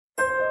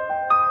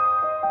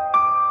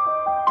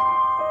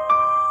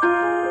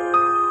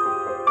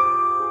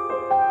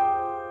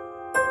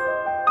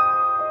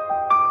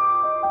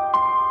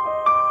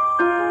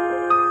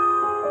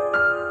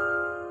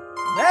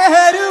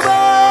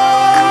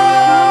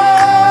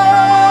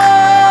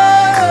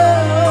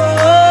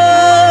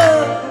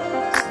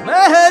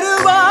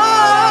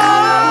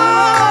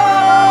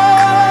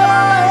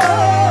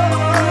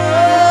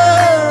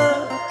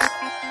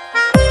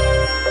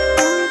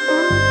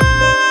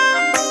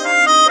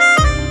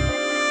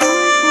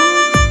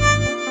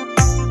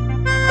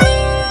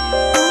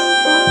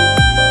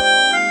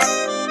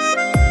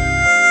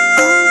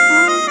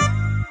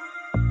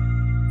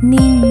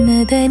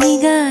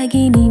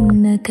ದನಿಗಾಗಿ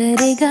ನಿನ್ನ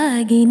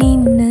ಕರೆಗಾಗಿ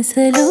ನಿನ್ನ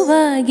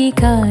ಸಲುವಾಗಿ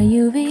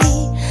ಕಾಯುವೆ.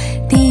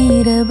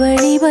 ತೀರ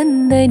ಬಳಿ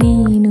ಬಂದ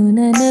ನೀನು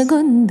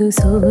ನನಗೊಂದು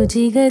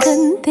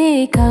ಸೋಜಿಗದಂತೆ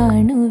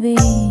ಕಾಣುವೆ.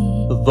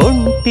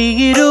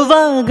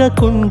 ಒಂಟಿಗಿರುವಾಗ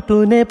ಕುಂಟು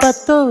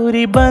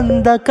ನೆಪತ್ತೋರಿ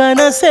ಬಂದ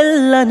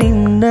ಕನಸೆಲ್ಲ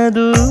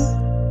ನಿನ್ನದು.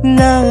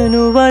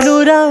 ನಾನು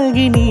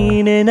ಅನುರಾಗಿ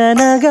ನೀನೆ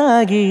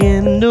ನನಗಾಗಿ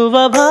ಎನ್ನುವ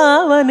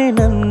ಭಾವನೆ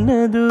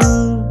ನನ್ನದು.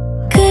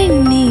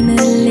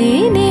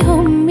 ಕಣ್ಣಿನಲ್ಲೇನೆ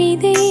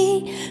ಹೊಮ್ಮಿದೆ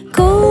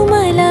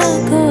ಕೋಮಲ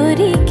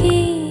ಕೋರಿಕೆ,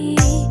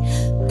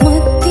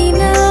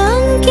 ಮುತ್ತಿನ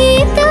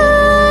ಅಂಕಿತ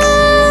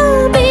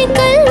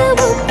ಬೇಕಲ್ಲ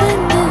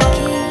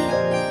ಒಪ್ಪಂದಕ್ಕೆ.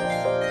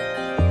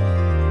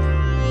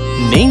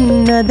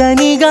 ನಿನ್ನ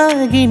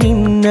ದನಿಗಾಗಿ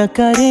ನಿನ್ನ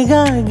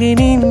ಕರೆಗಾಗಿ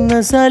ನಿನ್ನ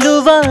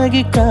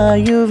ಸಲುವಾಗಿ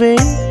ಕಾಯುವೆ.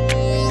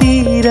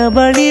 ತೀರ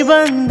ಬಳಿ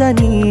ಬಂದ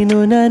ನೀನು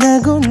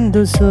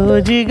ನನಗೊಂದು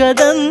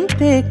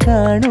ಸೋಜಿಗದಂತೆ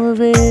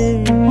ಕಾಣುವೆ.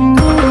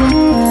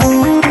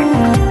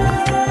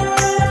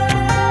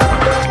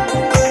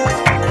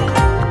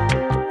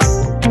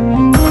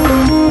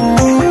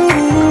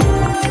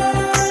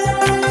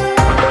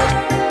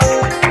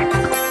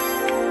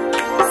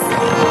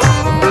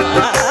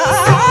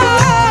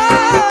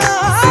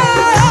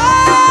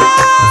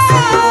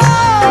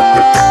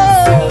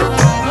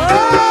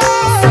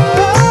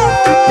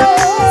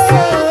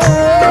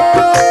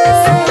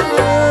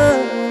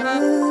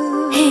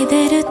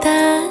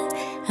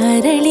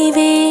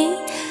 ಅರಳಿವೆ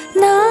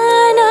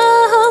ನಾನಾ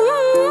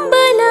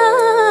ಹಂಬಲ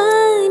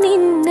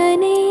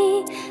ನಿನ್ನನೆ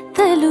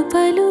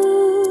ತಲುಪಲು.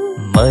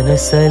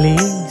 ಮನಸ್ಸಲಿ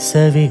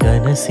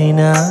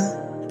ಸವಿಗನಸಿನ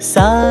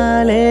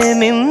ಸಾಲೆ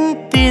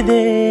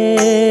ನಿಂತಿದೆ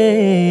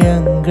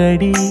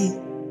ಅಂಗಡಿ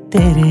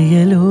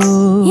ತೆರೆಯಲು.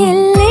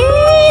 ಎಲ್ಲೇ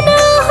ನಾ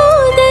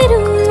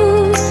ಹೋದರೂ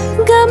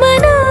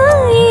ಗಮನ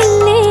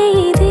ಇಲ್ಲೇ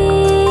ಇದೆ.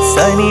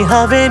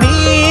 ಸನಿಹವೇ ನೀ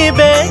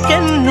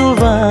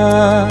ಬೇಕೆನ್ನುವ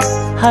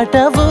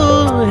ಹಠವೂ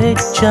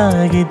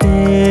ಹೆಚ್ಚಾಗಿದೆ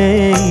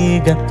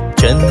ಈಗ.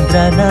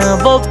 ಚಂದ್ರನ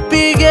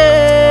ಒಪ್ಪಿಗೆ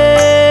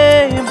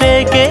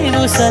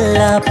ಬೇಕೇನು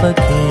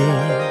ಸಲ್ಲಾಪಕ್ಕೆ.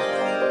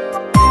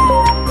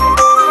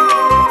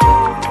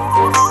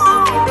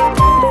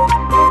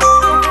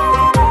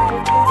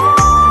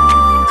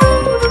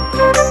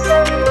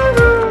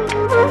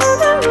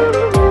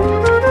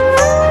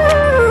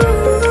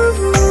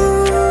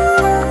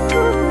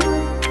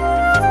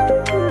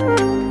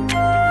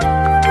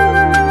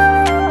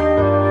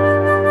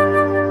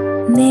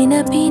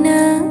 ನೆನಪಿನ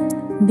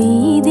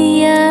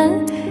ಬೀದಿಯ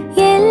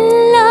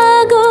ಎಲ್ಲ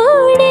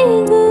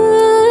ಗೋಡೆಗೂ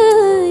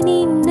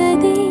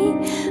ನಿನ್ನದೇ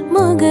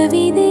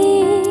ಮೊಗವಿದೆ.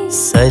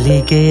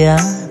 ಸಲಿಗೆಯ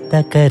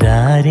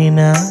ತಕರಾರಿನ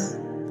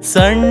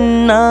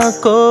ಸಣ್ಣ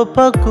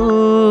ಕೋಪಕ್ಕೂ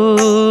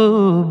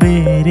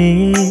ಬೇರೆ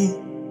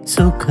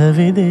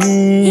ಸುಖವಿದೆ.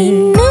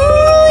 ಇನ್ನೂ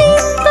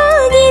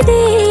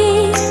ಇಂಪಾಗಿದೆ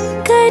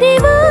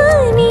ಕರೆವ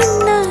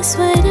ನಿನ್ನ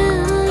ಸ್ವರ.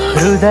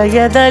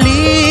 ಹೃದಯದಲ್ಲಿ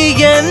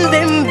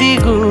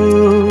ಎಂದೆಂದಿಗೂ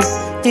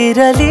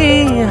ಇರಲಿ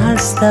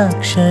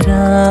ಹಸ್ತಾಕ್ಷರ.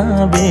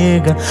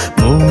 ಬೇಗ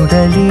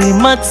ಮೂಡಲಿ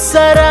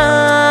ಮತ್ಸರ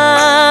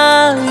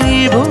ಈ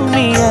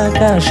ಭೂಮಿ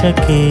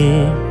ಆಕಾಶಕ್ಕೆ.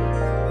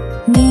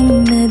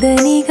 ನಿನ್ನ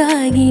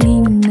ದನಿಗಾಗಿ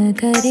ನಿನ್ನ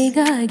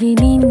ಕರೆಗಾಗಿ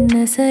ನಿನ್ನ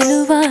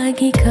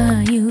ಸಲುವಾಗಿ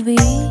ಕಾಯುವೆ.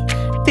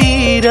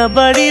 ತೀರ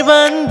ಬಳಿ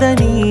ಬಂದ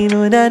ನೀನು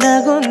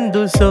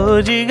ನನಗೊಂದು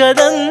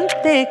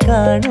ಸೋಜಿಗದಂತೆ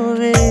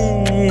ಕಾಣುವೆ.